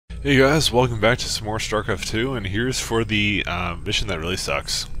Hey guys, welcome back to some more Starcraft 2, and here's for the mission that really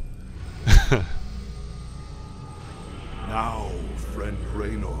sucks. Now, friend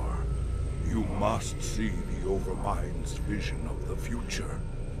Raynor, you must see the Overmind's vision of the future.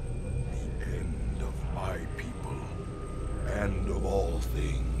 The end of my people, and of all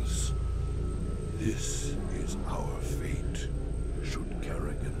things. This is our fate, should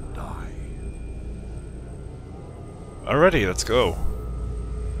Kerrigan die. Alrighty, let's go.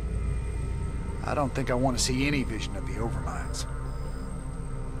 I don't think I want to see any vision of the Overminds.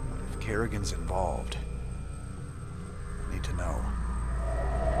 But if Kerrigan's involved, I need to know.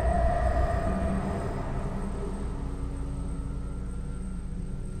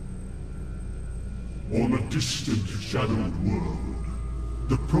 On a distant, shadowed world,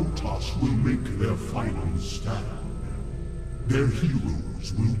 the Protoss will make their final stand. Their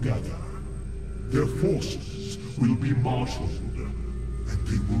heroes will gather. Their forces will be marshaled, and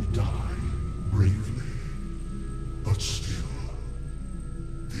they will die bravely. But still,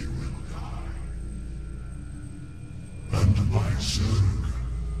 they will die. And my Zerg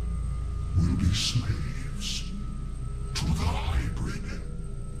will be slaves to the hybrid.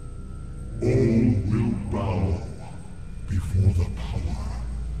 All will bow before the power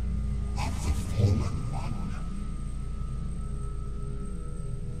of the Fallen One.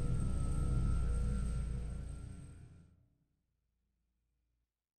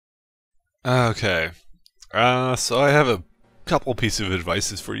 Okay, so I have a couple pieces of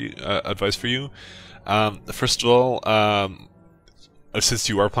advice for you. First of all, since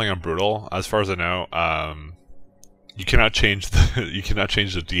you are playing on Brutal, as far as I know, you cannot change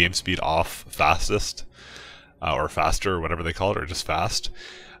the game speed off fastest or faster, or whatever they call it, or just fast.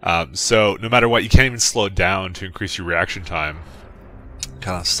 So no matter what, you can't even slow it down to increase your reaction time.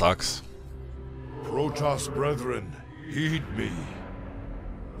 Kind of sucks. Protoss brethren, heed me.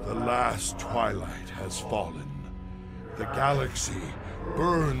 The last twilight has fallen. The galaxy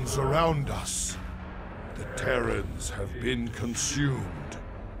burns around us. The Terrans have been consumed.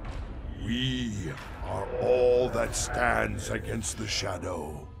 We are all that stands against the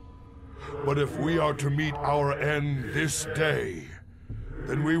Shadow. But if we are to meet our end this day,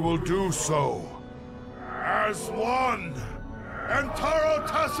 then we will do so as one. Antaro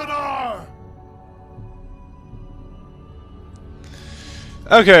Tassanar!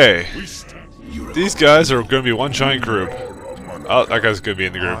 Okay, these guys are going to be one giant group. Oh, that guy's going to be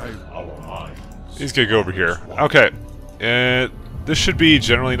in the group. He's going to go over here. Okay, and this should be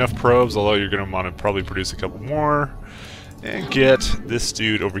generally enough probes, although you're going to want to probably produce a couple more. And get this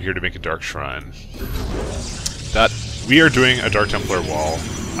dude over here to make a Dark Shrine. We are doing a Dark Templar wall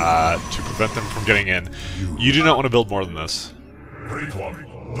to prevent them from getting in. You do not want to build more than this. Great One,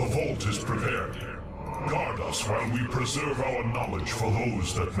 the vault is prepared. Guard us while we preserve our knowledge for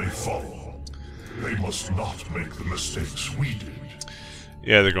those that may follow. They must not make the mistakes we did.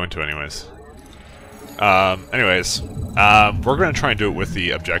 Yeah, they're going to anyways. We're going to try and do it with the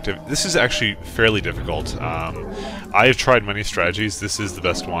objective. This is actually fairly difficult. I have tried many strategies. This is the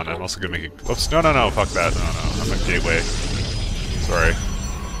best one. I'm also going to make it... Oops, no, fuck that. No, I'm a gateway. Sorry.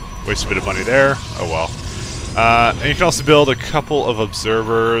 Waste a bit of money there. Oh well. And you can also build a couple of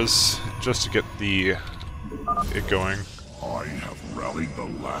observers just to get it going. I have rallied the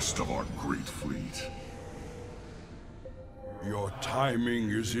last of our great fleet. Your timing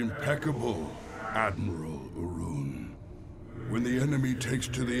is impeccable, Admiral Urun. When the enemy takes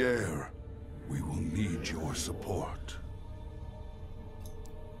to the air, we will need your support.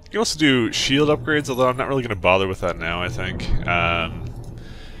 You can also do shield upgrades, although I'm not really going to bother with that now, I think.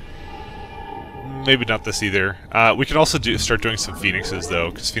 Maybe not this either. We can also start doing some Phoenixes, though,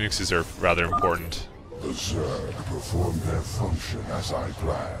 because Phoenixes are rather important. The Zerg performed their function as I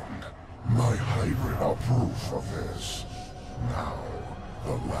planned. My hybrid are proof of this. Now,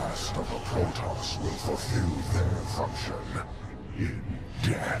 the last of the Protoss will fulfill their function in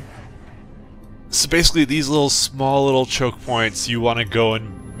death. So basically, these small little choke points, you want to go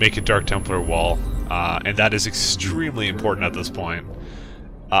and make a Dark Templar wall, and that is extremely important at this point.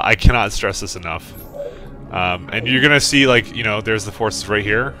 I cannot stress this enough. And you're gonna see, like, you know, there's the forces right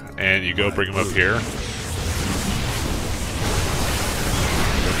here, and you go bring them up here.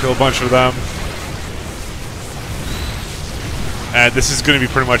 Go kill a bunch of them. And this is going to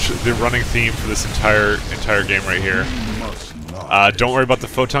be pretty much the running theme for this entire game right here. Don't worry about the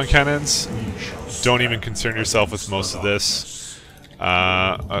photon cannons. Don't even concern yourself with most of this.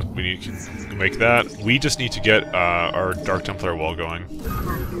 We need to make that. We just need to get our Dark Templar wall going.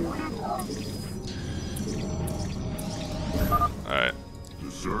 Alright. The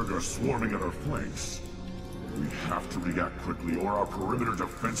Zerg are swarming at our flanks. We have to react quickly or our perimeter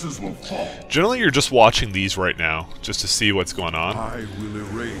defenses will fall. Generally, you're just watching these right now, just to see what's going on. I will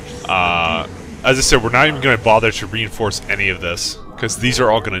erase. As I said, we're not even going to bother to reinforce any of this, because these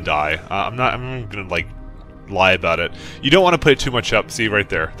are all going to die. I'm not going to, like, lie about it. You don't want to put it too much up. See, right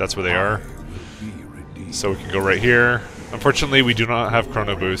there. That's where they are. So we can go right here. Unfortunately, we do not have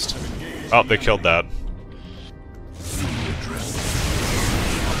Chrono Boost. Oh, they killed that.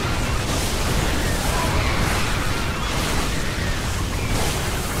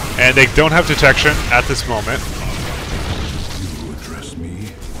 And they don't have detection at this moment. You address me.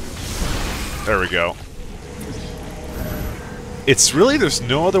 There we go. It's really, there's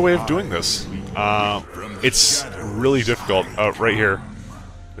no other way of doing this. It's really difficult. Oh, right here.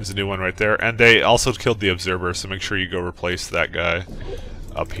 There's a new one right there. And they also killed the Observer, so make sure you go replace that guy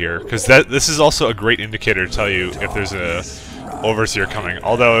up here. Because this is also a great indicator to tell you if there's a Overseer coming.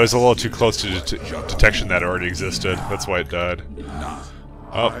 Although it was a little too close to detection that already existed. That's why it died.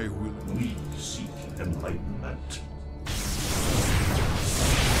 Oh. We seek enlightenment.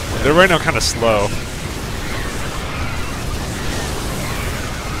 They're right now kind of slow.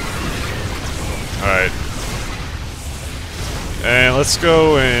 Alright. And let's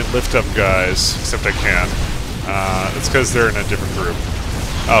go and lift up guys, except I can't. It's because they're in a different group.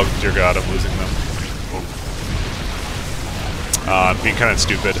 Oh, dear God, I'm losing them. I'm being kind of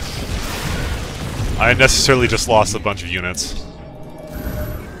stupid. I unnecessarily just lost a bunch of units.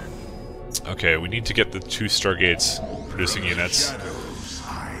 Okay, we need to get the 2 Stargates producing units.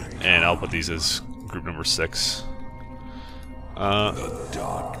 And I'll put these as group number 6.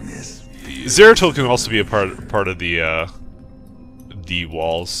 Zeratul can also be a part of the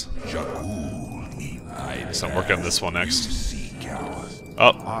walls. So I'm working on this one next.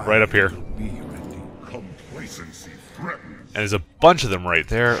 Oh, right up here. Complacency threatens. And there's a bunch of them right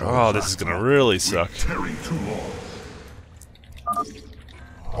there. Oh, this is gonna really suck. Tarry too long.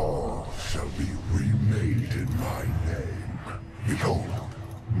 All shall be remade in my name. Behold,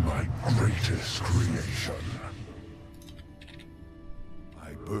 my greatest creation.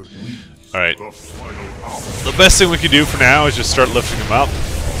 I burden. Alright. The final hour. The best thing we can do for now is just start lifting them up.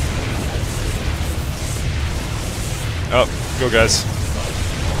 Oh, go guys.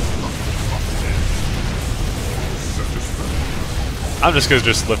 I'm just gonna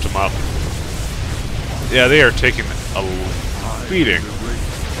lift them up. Yeah, they are taking a beating.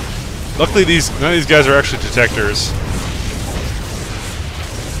 Luckily, none of these guys are actually detectors.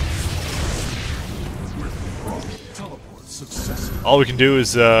 All we can do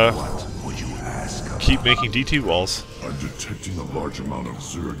is keep making DT walls. I'm detecting a large amount of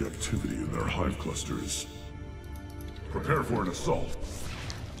Zerg activity in their hive clusters. Prepare for an assault.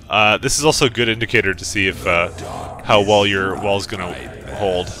 This is also a good indicator to see if how well your wall's gonna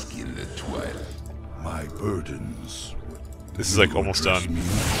hold. My burdens. This is like almost done.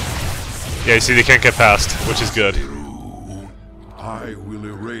 Yeah, you see they can't get past, which is good. I will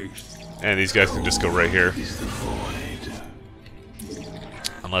erase. And these guys can just go right here.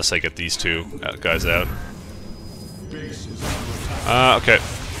 Unless I get these 2 guys out. Okay.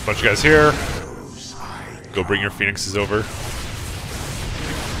 Bunch of guys here. Go bring your Phoenixes over.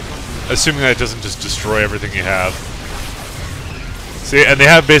 Assuming that it doesn't just destroy everything you have. See, and they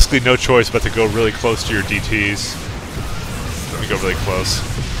have basically no choice but to go really close to your DTs. Let me go really close.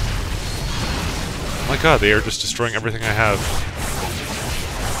 Oh my god, they are just destroying everything I have.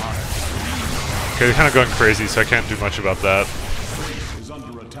 Okay, they're kind of going crazy, so I can't do much about that.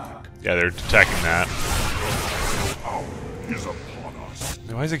 Yeah, they're attacking that.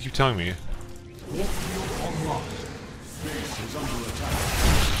 Why does it keep telling me?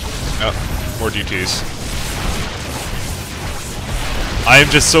 Oh, more DTs. I am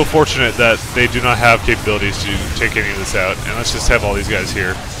just so fortunate that they do not have capabilities to take any of this out. And let's just have all these guys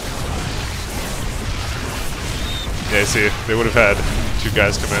here. Yeah, see, they would have had 2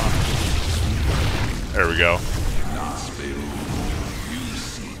 guys come in. There we go.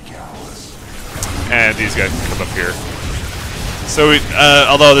 And these guys can come up here. So,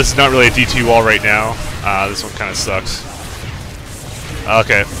 although this is not really a DT wall right now, this one kind of sucks.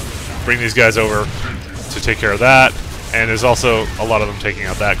 Okay, bring these guys over to take care of that. And there's also a lot of them taking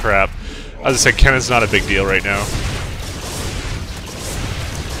out that crap. As I said, cannon's not a big deal right now.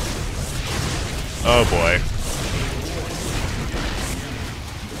 Oh boy.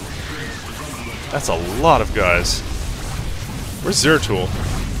 That's a lot of guys. Where's Zeratul?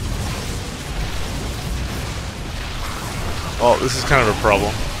 Oh, this is kind of a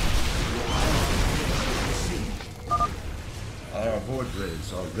problem. Our horde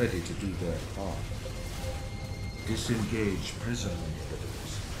raids are ready to do their part. Disengage prison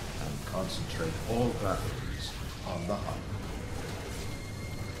inhibitors and concentrate all batteries on the hunt.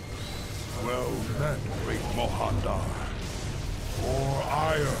 Well met, great Mohandar. For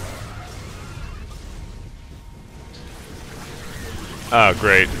ire. Oh,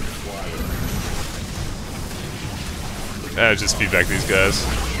 great. Just feedback these guys.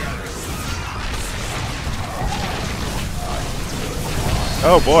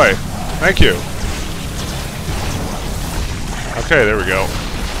 Oh boy, thank you. Okay, there we go.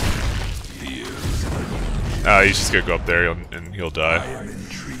 He's just gonna go up there and he'll die.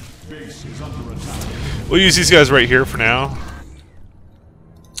 We'll use these guys right here for now.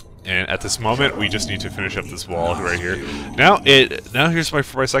 And at this moment, we just need to finish up this wall right here. Now here's my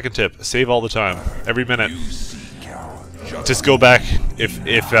second tip: save all the time, every minute. Just go back if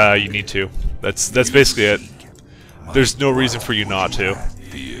you need to. That's basically it. There's no reason for you not to.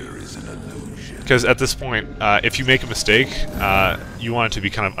 Because at this point, if you make a mistake, you want it to be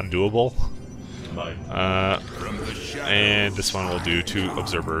kind of undoable. And this one will do 2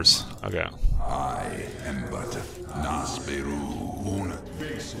 observers. Okay. I am but Nasperu.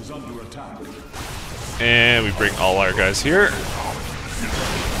 Base is under attack. And we bring all our guys here.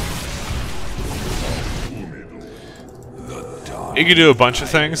 You can do a bunch of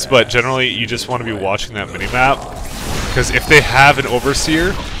things, but generally you just want to be watching that minimap. Because if they have an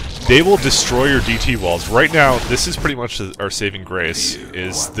overseer, they will destroy your DT walls. Right now, this is pretty much our saving grace,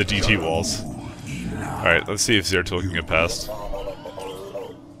 is the DT walls. Alright, let's see if Zeratul can get past.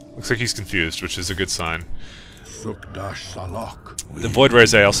 Looks like he's confused, which is a good sign. The Void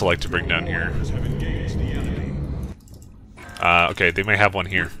Rays I also like to bring down here. Okay, they may have one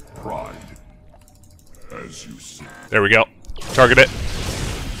here. There we go. Target it.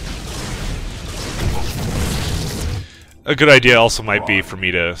 A good idea also might be for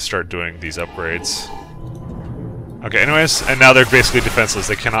me to start doing these upgrades. Okay, anyways, and now they're basically defenseless.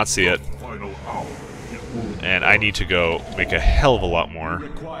 They cannot see it. And I need to go make a hell of a lot more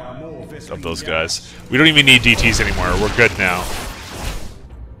of those guys. We don't even need DTs anymore. We're good now.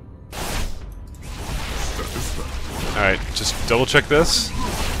 Alright, just double check this.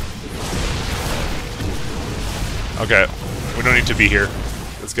 Okay, we don't need to be here.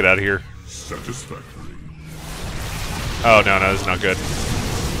 Let's get out of here. Oh, no, this is not good.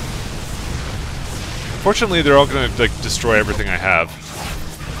 Fortunately, they're all gonna, like, destroy everything I have.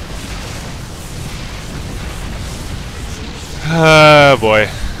 Oh, boy.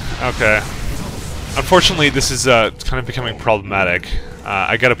 Okay. Unfortunately, this is, kind of becoming problematic.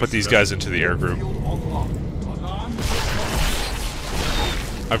 I gotta put these guys into the air group.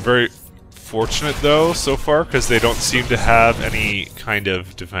 I'm very fortunate, though, so far, because they don't seem to have any kind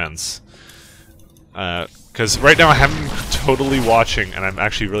of defense. Because right now I haven't been totally watching, and I'm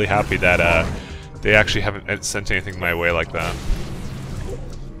actually really happy that they actually haven't sent anything my way like that.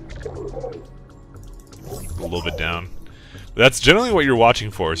 A little bit down. But that's generally what you're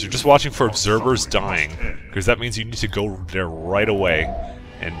watching for, is you're just watching for observers dying, because that means you need to go there right away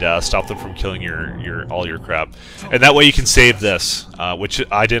and stop them from killing all your crap. And that way you can save this, which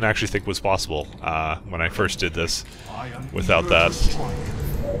I didn't actually think was possible when I first did this without that.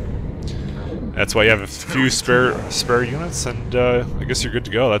 That's why you have a few spare units, and I guess you're good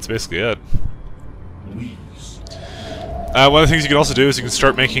to go. That's basically it. One of the things you can also do is you can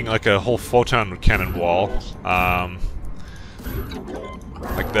start making like a whole photon cannon wall,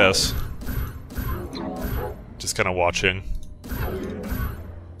 like this. Just kind of watching.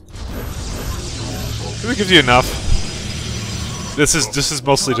 It gives you enough. This is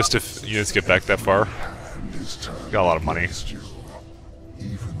mostly just if units get back that far. Got a lot of money.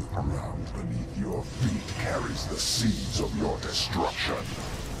 Even the ground beneath your feet carries the seeds of your destruction.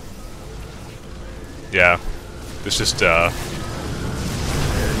 Yeah. It's just, this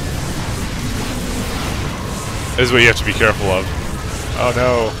is what you have to be careful of. Oh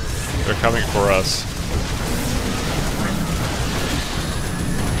no, they're coming for us.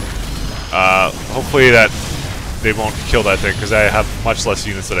 Hopefully that they won't kill that thing, because I have much less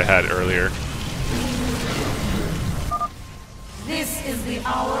units than I had earlier. This is the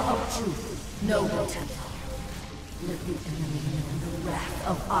hour of truth, noble Templar. Let the enemy know the wrath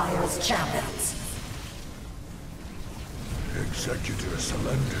of Ire's champions. Executor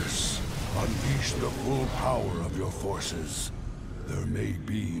Celendus, unleash the full power of your forces. There may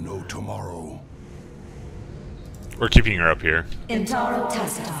be no tomorrow. We're keeping her up here. Intaro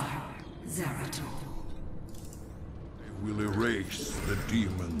Tacitar, Zeratul. They will erase the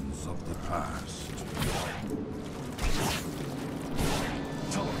demons of the past.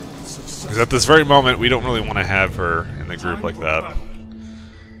 Because at this very moment, we don't really want to have her in the group like that.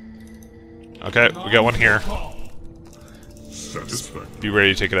 Okay, we got one here. Be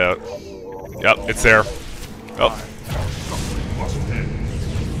ready to take it out. Yep, it's there. Oh.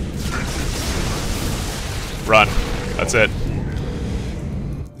 Run. That's it.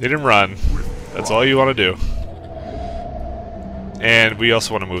 They didn't run. That's all you want to do. And we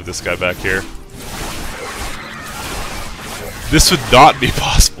also want to move this guy back here. This would not be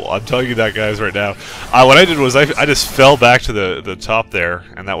possible. I'm telling you that, guys, right now. What I did was I just fell back to the top there,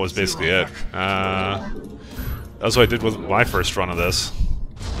 and that was basically it. That's what I did with my first run of this.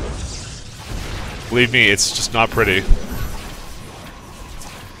 Believe me, it's just not pretty.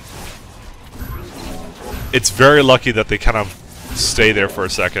 It's very lucky that they kind of stay there for a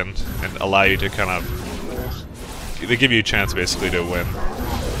second and allow you to kind of... They give you a chance, basically, to win.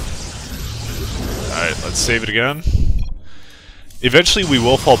 Alright, let's save it again. Eventually we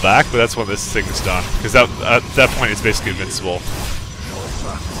will fall back, but that's when this thing is done. Because at that point it's basically invincible.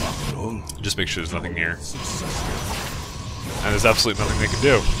 Just make sure there's nothing here. And there's absolutely nothing they can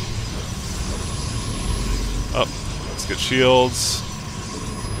do. Oh, let's get shields.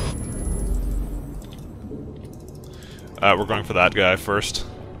 We're going for that guy first.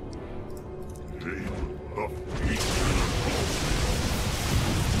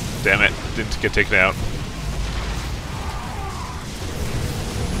 Damn it, didn't get taken out.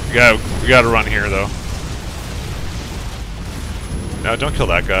 We gotta run here, though. No, don't kill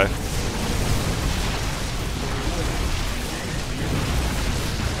that guy.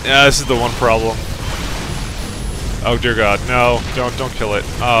 Yeah, this is the one problem. Oh dear God, no! Don't kill it.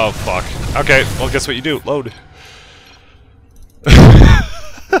 Oh fuck. Okay, well, guess what you do? Load.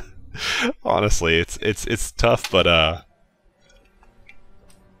 Honestly, it's tough, but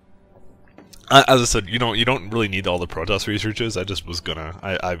as I said, you don't really need all the Protoss researches. I just was gonna,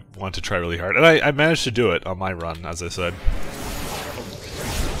 I wanted to try really hard, and I managed to do it on my run, as I said.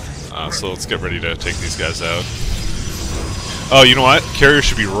 So let's get ready to take these guys out. Oh, you know what? Carrier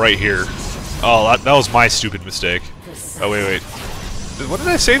should be right here. Oh, that was my stupid mistake. Oh wait. When did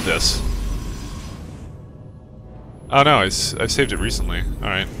I save this? Oh no, I saved it recently. All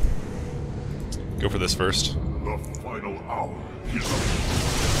right, go for this first. The final hour is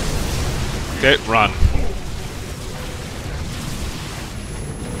Okay, run.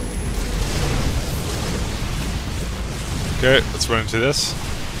 Okay, let's run into this.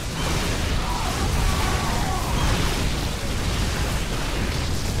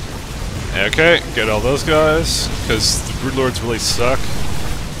 Okay, get all those guys, because the Broodlords really suck.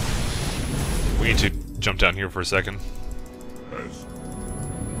 We need to jump down here for a second.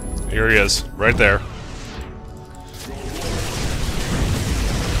 Here he is, right there.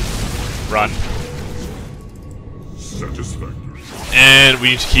 Run. satisfactory. And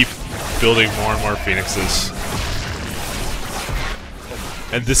we need to keep building more and more Phoenixes.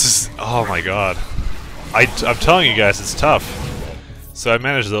 And this is... oh my god. I'm telling you guys, it's tough. So I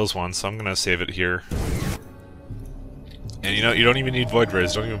managed those ones, so I'm gonna save it here. And you don't even need Void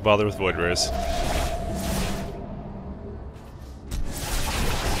Rays. Don't even bother with Void Rays.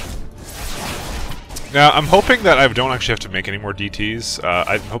 Now, I'm hoping that I don't actually have to make any more DTs.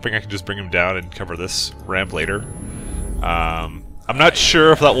 I'm hoping I can just bring them down and cover this ramp later. I'm not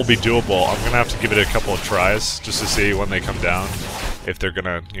sure if that will be doable. I'm gonna have to give it a couple of tries just to see when they come down, if they're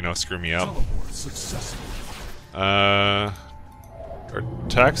gonna, screw me up.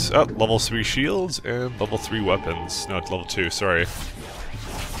 Attacks, level 3 shields and level 3 weapons. No, it's level 2, sorry.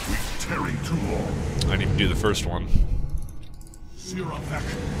 Tarry too long. I didn't even do the first one.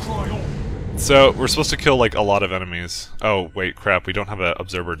 So, we're supposed to kill, like, a lot of enemies. Oh, wait, crap, we don't have an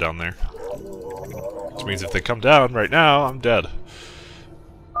observer down there. Which means if they come down right now, I'm dead.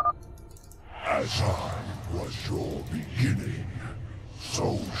 As I was your beginning,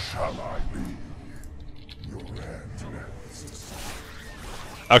 so shall I be your end.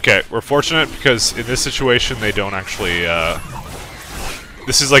 Okay, we're fortunate because in this situation they don't actually,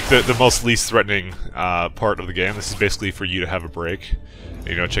 this is like the most least threatening part of the game. This is basically for you to have a break.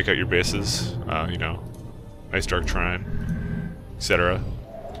 Check out your bases, nice dark trine, etc.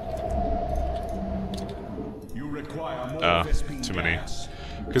 Too many.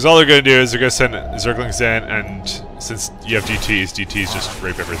 Because all they're going to do is they're going to send Zerglings in, and since you have DTs just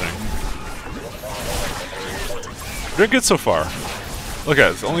rape everything. Doing good so far. Look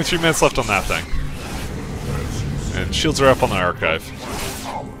at it, there's only 3 minutes left on that thing. And shields are up on the archive.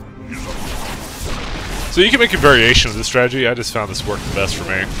 So you can make a variation of this strategy. I just found this worked the best for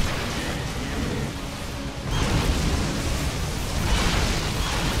me.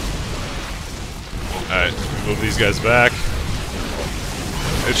 Alright, move these guys back.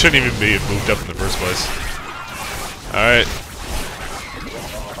 It shouldn't even be moved up in the first place. Alright.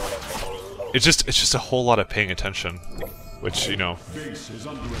 It's just a whole lot of paying attention. which, you know...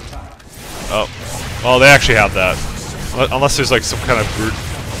 Oh. Well, they actually have that. Unless there's like some kind of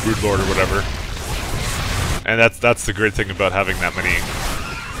brood lord or whatever. And that's the great thing about having that many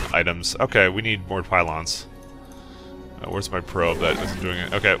items. Okay, we need more pylons. Where's my probe that isn't doing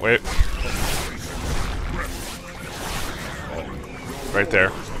it? Okay, wait. Right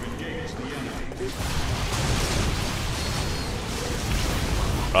there.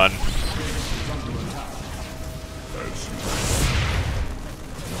 Run.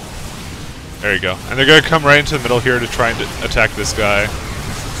 There you go. And they're going to come right into the middle here to try and attack this guy.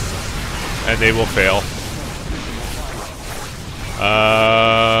 And they will fail.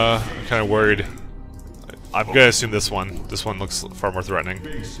 I'm kind of worried. I'm going to assume this one. This one looks far more threatening.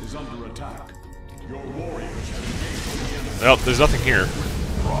 Nope, there's nothing here.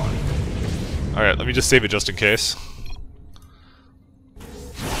 Alright, let me just save it just in case.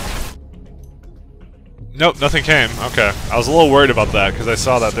 Nope, nothing came. Okay. I was a little worried about that, because I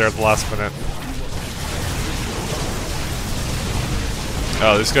saw that there at the last minute.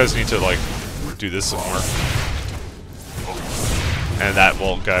 Oh, these guys need to, like, do this some more. And that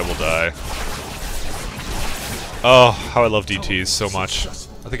guy will die. Oh, how I love DTs so much.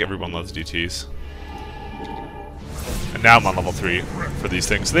 I think everyone loves DTs. And now I'm on level 3 for these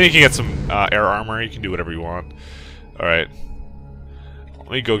things. Then you can get some air armor, you can do whatever you want. Alright. Let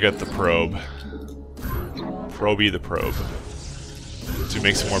me go get the probe. Proby the probe. To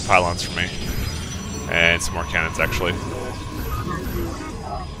make some more pylons for me. And some more cannons, actually.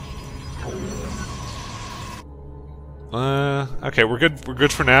 Okay, we're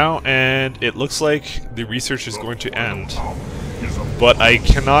good for now, and it looks like the research is going to end. But I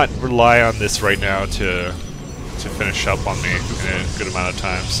cannot rely on this right now to finish up on me in a good amount of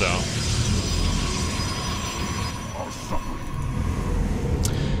time, so...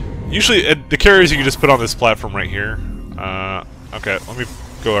 Usually, the carriers you can just put on this platform right here. Okay, let me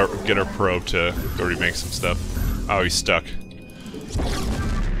go get our probe to go remake some stuff. Oh, he's stuck.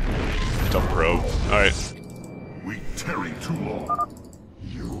 Dumb probe. Alright. We tarry too long.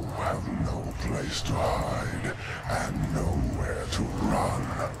 You have no place to hide and nowhere to run.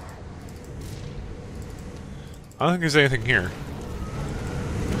 I don't think there's anything here.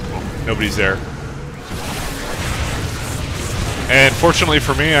 Nobody's there. And fortunately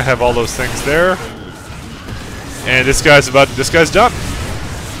for me, I have all those things there. And this guy's done. Look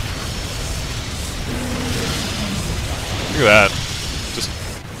at that. Just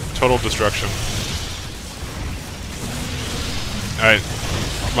total destruction. Alright.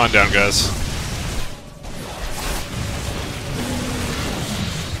 Come on down, guys.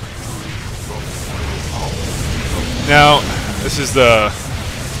 Now, this is the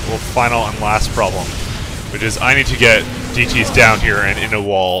final and last problem, which is I need to get DTs down here and in a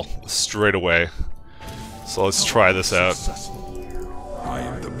wall straight away. So let's try this out. I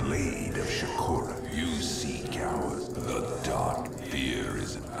am the blade of Shakura. You seek ours. The dark fear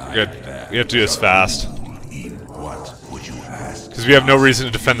is Good. We have to do this fast. What would you ask? Because we have no reason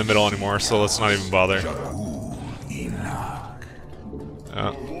to defend the middle anymore, so let's not even bother.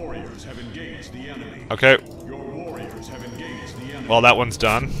 Okay. Well, that one's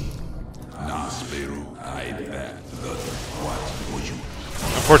done.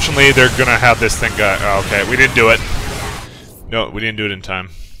 Unfortunately, they're gonna have this thing go. Oh, okay, we didn't do it. No, we didn't do it in time.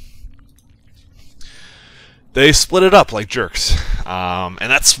 They split it up like jerks, and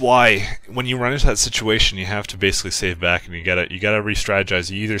that's why when you run into that situation, you have to basically save back, and you gotta re-strategize.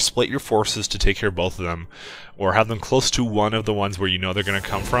 You either split your forces to take care of both of them, or have them close to one of the ones where you know they're gonna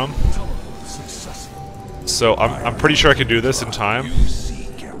come from. So I'm pretty sure I can do this in time.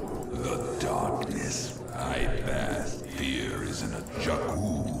 The darkness I pass. Fear is in a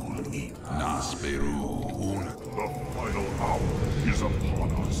Jakul. Nasperun. The final hour is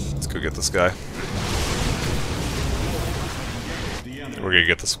upon us. Let's go get this guy. We're gonna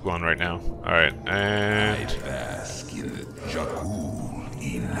get this one right now. Alright, and... Bask in the Jakul.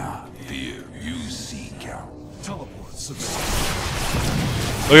 Fear you seek out.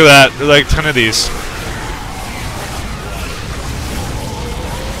 Look at that, there's like 10 of these.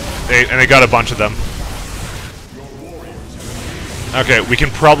 And they got a bunch of them. Okay, we can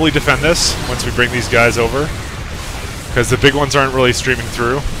probably defend this once we bring these guys over. Because the big ones aren't really streaming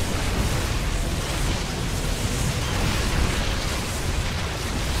through.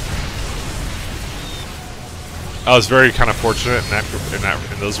 I was very kind of fortunate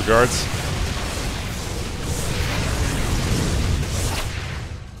in those regards.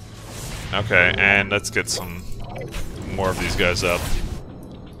 Okay, and let's get some more of these guys up.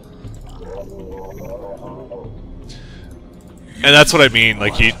 And that's what I mean,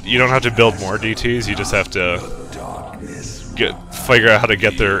 like, you don't have to build more DTs, you just have to figure out how to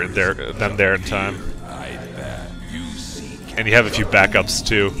get them there in time. And you have a few backups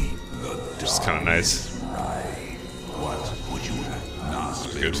too, which is kind of nice.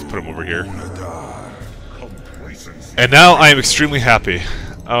 Good, just put them over here. And now I am extremely happy.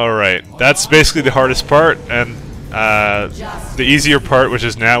 Alright, that's basically the hardest part, and the easier part, which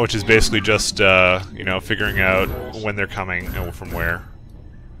is basically just, you know, figuring out when they're coming and from where.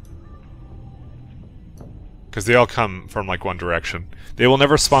 Because they all come from, like, one direction. They will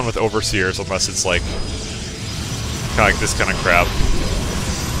never spawn with overseers unless it's, like, kind of like this kind of crap.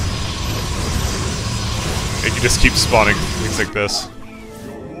 And you just keep spawning things like this.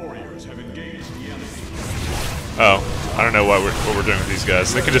 Oh, I don't know what we're doing with these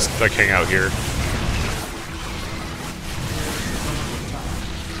guys. They could just, like, hang out here.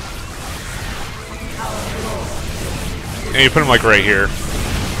 And you put them, like, right here.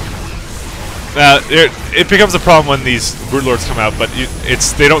 It becomes a problem when these Brood Lords come out, but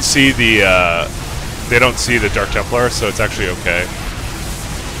they don't see the Dark Templar, so it's actually okay.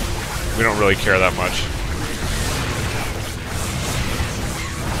 We don't really care that much.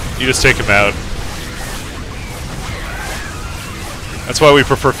 You just take them out. That's why we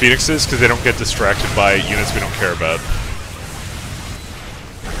prefer Phoenixes, because they don't get distracted by units we don't care about.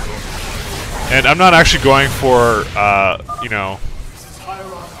 And I'm not actually going for, you know...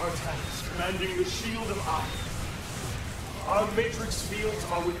 Commanding the Shield of Eye. Our matrix fields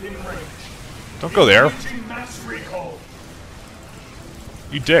are within range. Don't go there. Mass recall.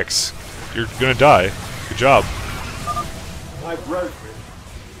 You dicks. You're gonna die. Good job. My brethren,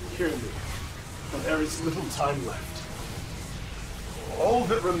 hear me, for there is little time left. All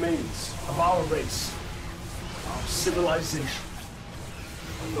that remains of our race, our civilization,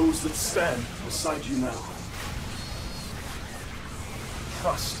 are those that stand beside you now.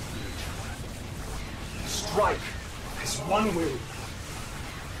 Trust. Strike as one will.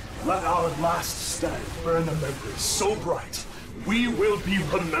 Let our last stand burn the memories so bright, we will be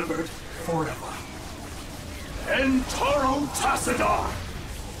remembered forever. Entaro Tassadar!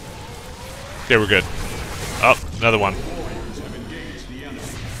 Okay, we're good. Oh, another one.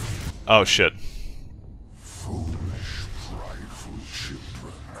 Oh, shit. Foolish, prideful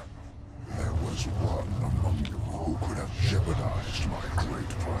children. There was one among you who could have jeopardized my great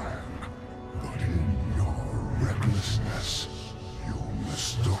plan. But in your recklessness, you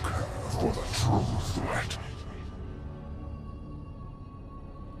mistook her for the true threat.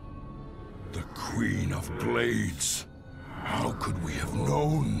 The Queen of Blades. How could we have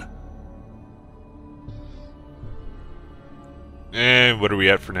known? And what are we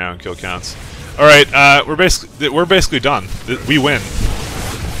at for now in kill counts? All right, we're basically done. We win.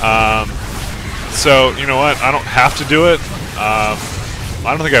 So you know what? I don't have to do it. I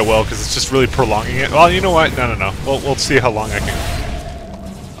don't think I will because it's just really prolonging it. Well, you know what? No. We'll see how long I can.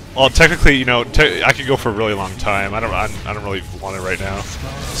 Well, technically, you know, I could go for a really long time. I don't really want it right now.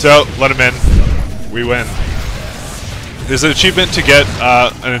 So let him in. We win. There's an achievement to get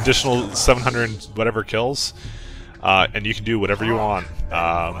an additional 700 whatever kills. And you can do whatever you want.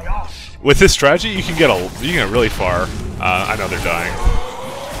 With this strategy, you can get really far. I know they're dying.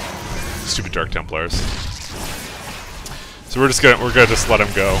 Stupid Dark Templars. So we're gonna just let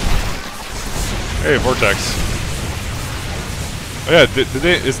them go. Hey, Vortex. Oh yeah,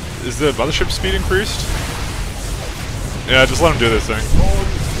 is the mothership speed increased? Yeah, just let them do this thing.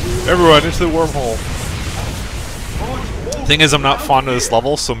 Everyone into the wormhole. Thing is, I'm not fond of this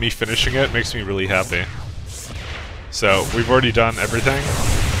level, so me finishing it makes me really happy. So, we've already done everything.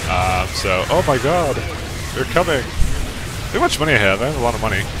 Oh my god, they're coming. Look how much money I have. I have a lot of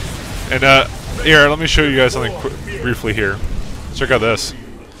money. And, here, let me show you guys something briefly here. Check out this.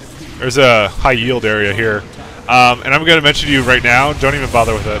 There's a high yield area here. And I'm going to mention to you right now, don't even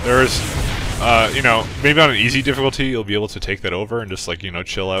bother with it. There's, you know, maybe on an easy difficulty, you'll be able to take that over and just, like, you know,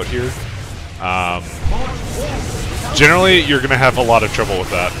 chill out here. Generally, you're going to have a lot of trouble with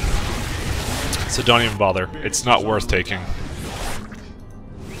that. So don't even bother. It's not worth taking.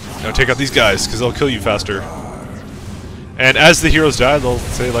 No, take out these guys, because they'll kill you faster. And as the heroes die, they'll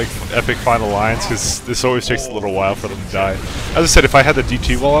say, like, epic final lines, because this always takes a little while for them to die. As I said, if I had the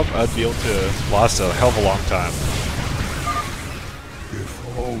DT wall up, I'd be able to last a hell of a long time.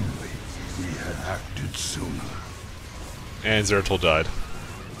 If only we had acted sooner. And Zeratul died.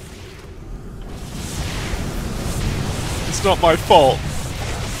 It's not my fault.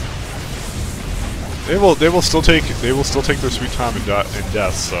 They will still take their sweet time in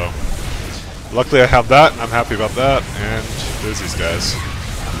death. So luckily I have that. I'm happy about that. And there's these guys.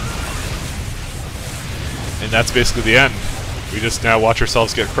 And that's basically the end. We just now watch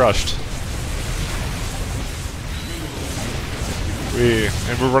ourselves get crushed.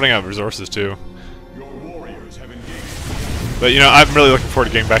 And we're running out of resources too. But you know, I'm really looking forward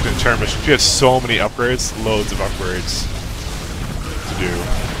to getting back to the turn missions. We have so many upgrades, loads of upgrades to do.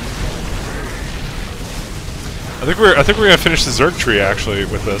 I think we're gonna finish the Zerg tree actually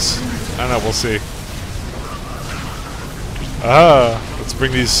with this. I don't know, we'll see. Let's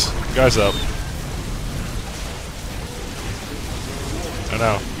bring these guys up. I don't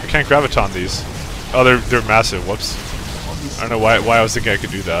know. I can't graviton these. Oh, they're massive. Whoops. I don't know why I was thinking I could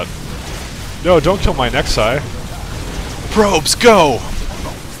do that. No, don't kill my Nexi. Probes, go!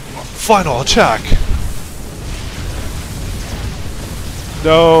 Final attack!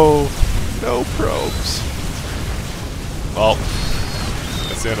 No! No probes. Well,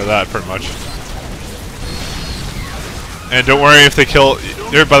 that's the end of that, pretty much. And don't worry if they kill...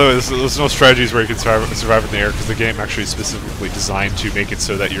 There, by the way, there's no strategies where you can survive in the air, because the game actually is specifically designed to make it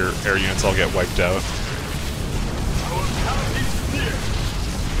so that your air units all get wiped out.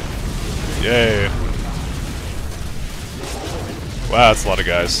 Yay. Wow, that's a lot of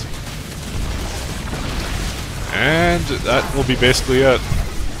guys. And that will be basically it.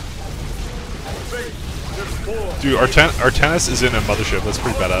 Dude, Artanis is in a mothership. That's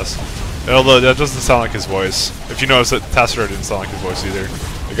pretty badass. Although that doesn't sound like his voice. If you notice that Tassiter didn't sound like his voice either.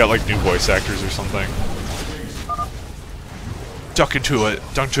 They got like new voice actors or something. Duck into it.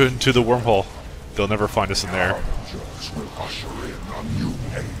 Dunk into the wormhole. They'll never find us in there.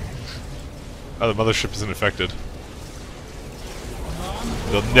 Oh, the mothership isn't affected.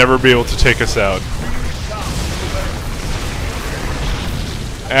 They'll never be able to take us out.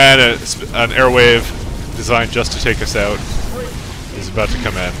 And an airwave designed just to take us out is about to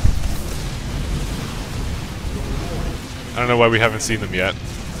come in. I don't know why we haven't seen them yet.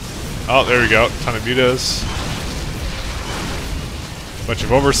 Oh, there we go. Ton of mutas. Bunch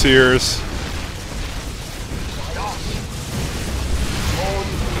of overseers.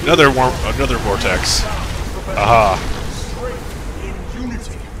 Another vortex. Aha.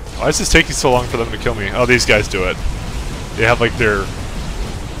 Why is this taking so long for them to kill me? Oh, these guys do it. They have like their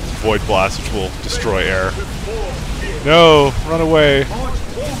void blast, which will destroy air. No, run away.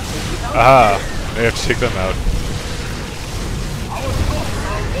 Aha. They have to take them out.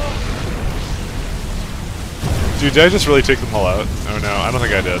 Dude, did I just really take them all out? Oh no, I don't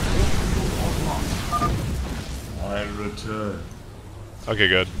think I did. I'll return. Okay,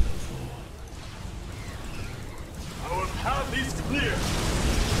 good. Our path is clear.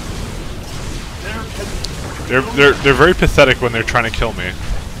 They're very pathetic when they're trying to kill me.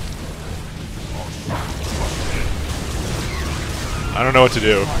 I don't know what to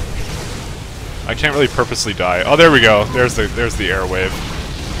do. I can't really purposely die. Oh, there we go. There's the airwave.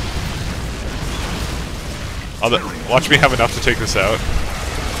 Watch me have enough to take this out.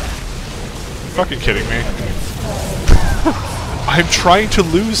 You're fucking kidding me. I'm trying to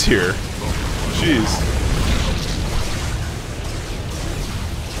lose here. Jeez.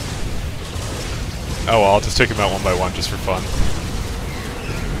 Oh well, I'll just take them out one by one just for fun.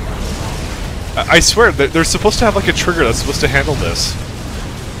 I swear, they're supposed to have like a trigger that's supposed to handle this.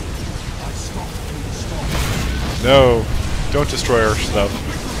 No, don't destroy our stuff.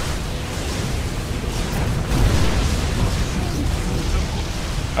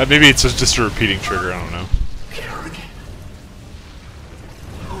 Maybe it's just a repeating trigger, I don't know.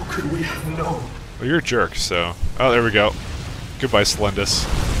 How could we have known? Well, you're a jerk, so... Oh, there we go. Goodbye, Slendus.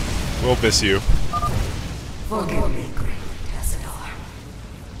 We'll miss you. Forgive me, great Tassador.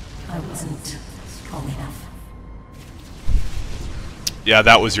 I wasn't strong enough. Yeah,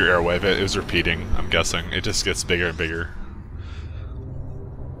 that was your airwave. It was repeating, I'm guessing. It just gets bigger and bigger.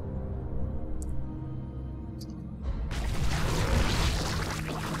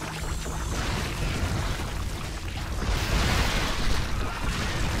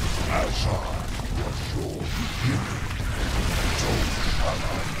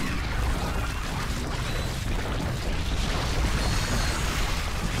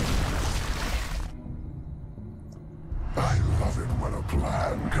 I love it when a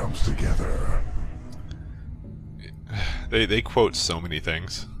plan comes together. They quote so many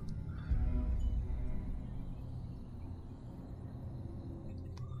things.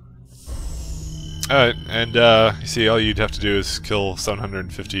 Alright, and you see all you'd have to do is kill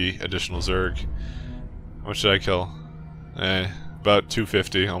 750 additional Zerg. How much did I kill? About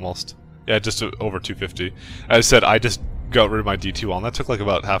 250 almost. Yeah, just over 250. As I said, I just got rid of my D2 wall, and that took like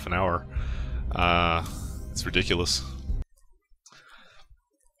about half an hour. It's ridiculous.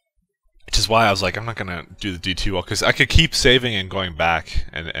 Which is why I was like, I'm not gonna do the D2 wall, because I could keep saving and going back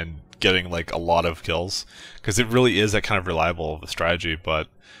and getting like a lot of kills, because it really is that kind of reliable of a strategy, but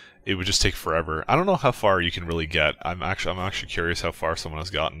it would just take forever. I don't know how far you can really get. I'm actually curious how far someone has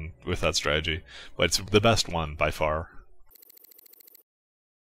gotten with that strategy, but it's the best one by far.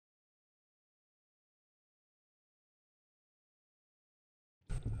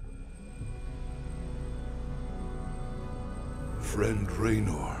 Friend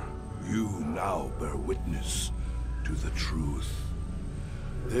Raynor, you now bear witness to the truth.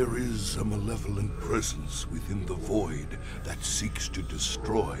 There is a malevolent presence within the void that seeks to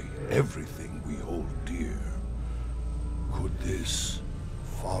destroy everything we hold dear. Could this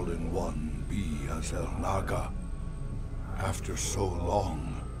fallen one be Azel Naga? After so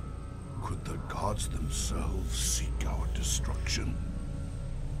long, could the gods themselves seek our destruction?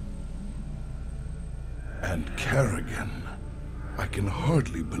 And Kerrigan, I can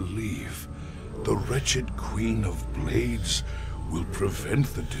hardly believe the wretched Queen of Blades will prevent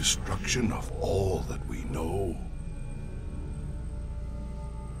the destruction of all that we know.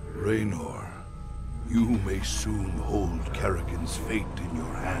 Raynor, you may soon hold Kerrigan's fate in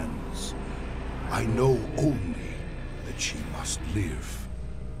your hands. I know only that she must live.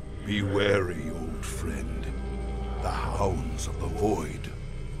 Be wary, old friend. The hounds of the void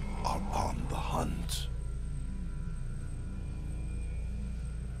are on the hunt.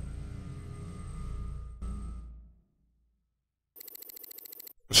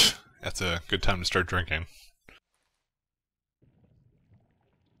 That's a good time to start drinking.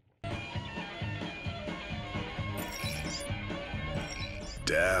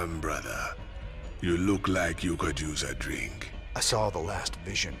 Damn, brother. You look like you could use a drink. I saw the last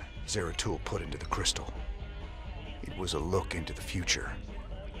vision Zeratul put into the crystal. It was a look into the future.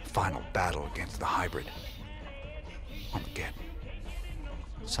 Final battle against the hybrid. Armageddon.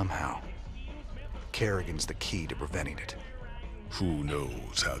 Somehow, Kerrigan's the key to preventing it. Who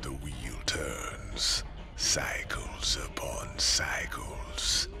knows how the wheel turns? Cycles upon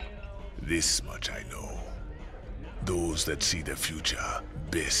cycles. This much I know. Those that see the future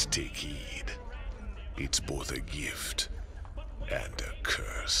best take heed. It's both a gift and a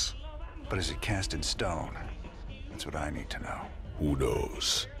curse. But is it cast in stone? That's what I need to know. Who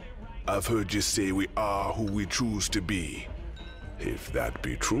knows? I've heard you say we are who we choose to be. If that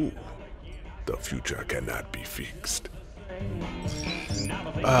be true, the future cannot be fixed.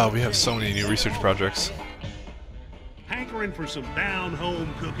 We have so many new research projects. Hankering for some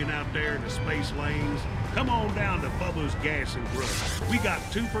down-home cooking out there in the space lanes? Come on down to Bubba's Gas and Grub. We got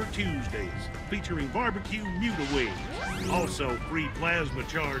 2 for Tuesdays, featuring barbecue Muta wings. Also, free plasma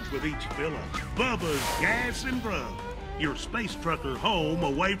charge with each fill-up. Bubba's Gas and Grub. Your space trucker home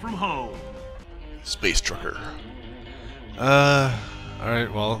away from home. Space trucker.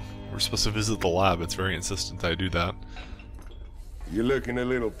 Alright, well, we're supposed to visit the lab. It's very insistent I do that. You're looking a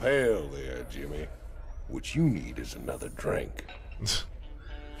little pale there, Jimmy. What you need is another drink.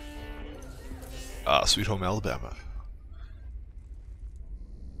 Sweet Home Alabama.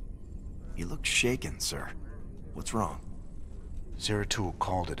 You look shaken, sir. What's wrong? Zeratul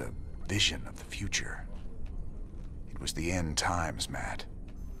called it a vision of the future. It was the end times, Matt.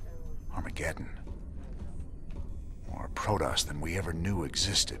 Armageddon. More Protoss than we ever knew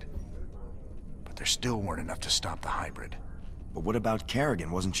existed. But there still weren't enough to stop the hybrid. But what about Kerrigan?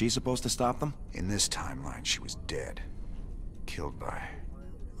 Wasn't she supposed to stop them? In this timeline, she was dead. Killed by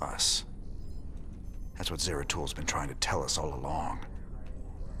us. That's what Zeratul's been trying to tell us all along.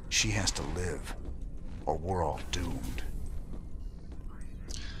 She has to live, or we're all doomed.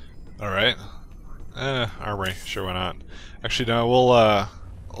 Alright. Armory. Sure, why not? Actually, no,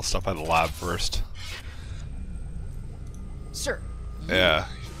 we'll stop by the lab first. Sir. Yeah,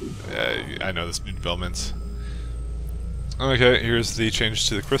 I know this new developments. Okay, here's the change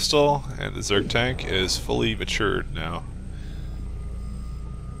to the crystal, and the Zerg tank is fully matured now.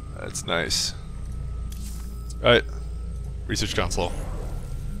 That's nice. Alright, research console.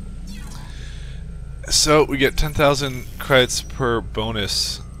 So, we get 10,000 credits per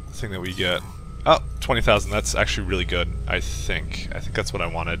bonus thing that we get. Oh, 20,000, that's actually really good, I think. I think that's what I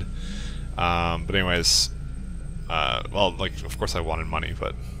wanted. But anyways, well, like, of course I wanted money,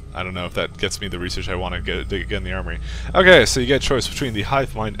 but I don't know if that gets me the research I want to get in the armory. Okay, so you get a choice between the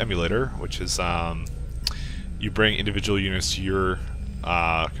Hive Mind Emulator, which is, you bring individual units to your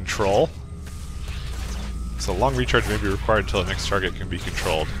control. So long recharge may be required until the next target can be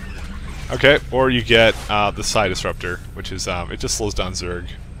controlled. Okay, or you get the Psi Disruptor, which is, it just slows down Zerg.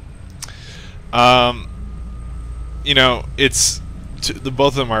 You know,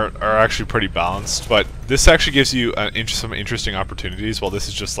 both of them are actually pretty balanced, but this actually gives you some interesting opportunities, while this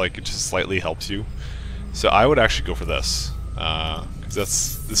is just like, it just slightly helps you. So I would actually go for this,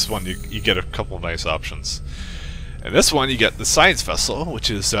 because this one you get a couple of nice options. And this one, you get the science vessel, which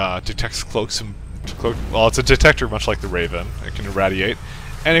is detects cloaks and well, it's a detector much like the Raven. It can irradiate,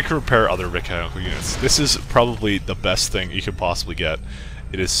 and it can repair other mechanical units. This is probably the best thing you could possibly get.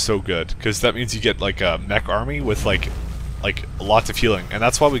 It is so good because that means you get like a mech army with like lots of healing, and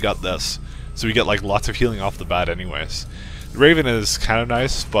that's why we got this. So we get like lots of healing off the bat, anyways. The Raven is kind of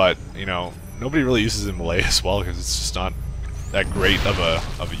nice, but you know nobody really uses it in melee as well because it's just not that great of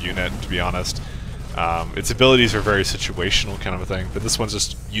a unit, to be honest. Its abilities are very situational kind of a thing, but this one's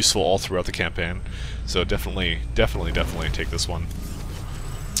just useful all throughout the campaign. So definitely take this one.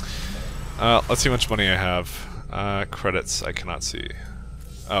 Let's see how much money I have. Credits I cannot see.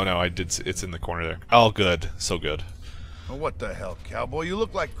 Oh no, I did. It's in the corner there. Oh, good, so good. Oh, what the hell, cowboy? You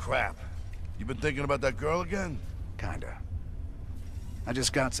look like crap. You been thinking about that girl again? Kinda. I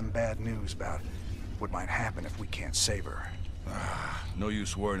just got some bad news about what might happen if we can't save her. No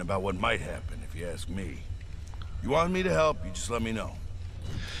use worrying about what might happen, if you ask me. You want me to help, you just let me know.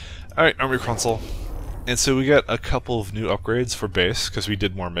 Alright, Army Console. And so we got a couple of new upgrades for base, because we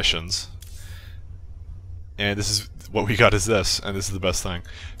did more missions. And this is what we got is this, and this is the best thing.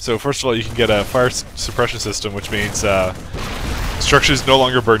 So first of all, you can get a fire suppression system, which means structures no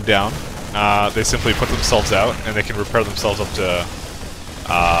longer burn down. They simply put themselves out, and they can repair themselves up to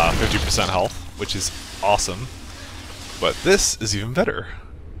 50% health, which is awesome. But this is even better.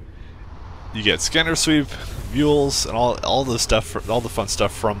 You get scanner sweep, mules, and all the stuff, all the fun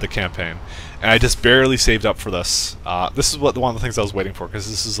stuff from the campaign. And I just barely saved up for this. This is one of the things I was waiting for, because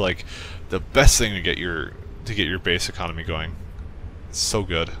this is like the best thing to get your base economy going. It's so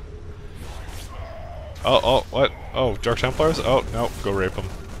good. Oh, what? Oh, Dark Templars? Oh, no, go rape them.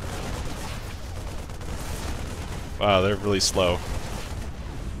 Wow, they're really slow.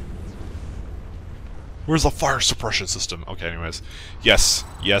 Where's the fire suppression system? Okay, anyways. Yes,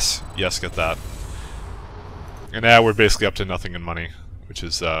 get that. And now we're basically up to nothing in money, which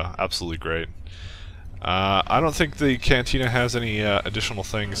is absolutely great. I don't think the cantina has any additional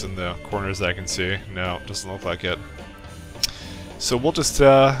things in the corners that I can see. No, doesn't look like it. So we'll just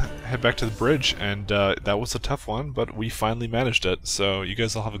head back to the bridge, and that was a tough one, but we finally managed it. So you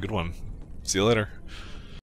guys all have a good one. See you later.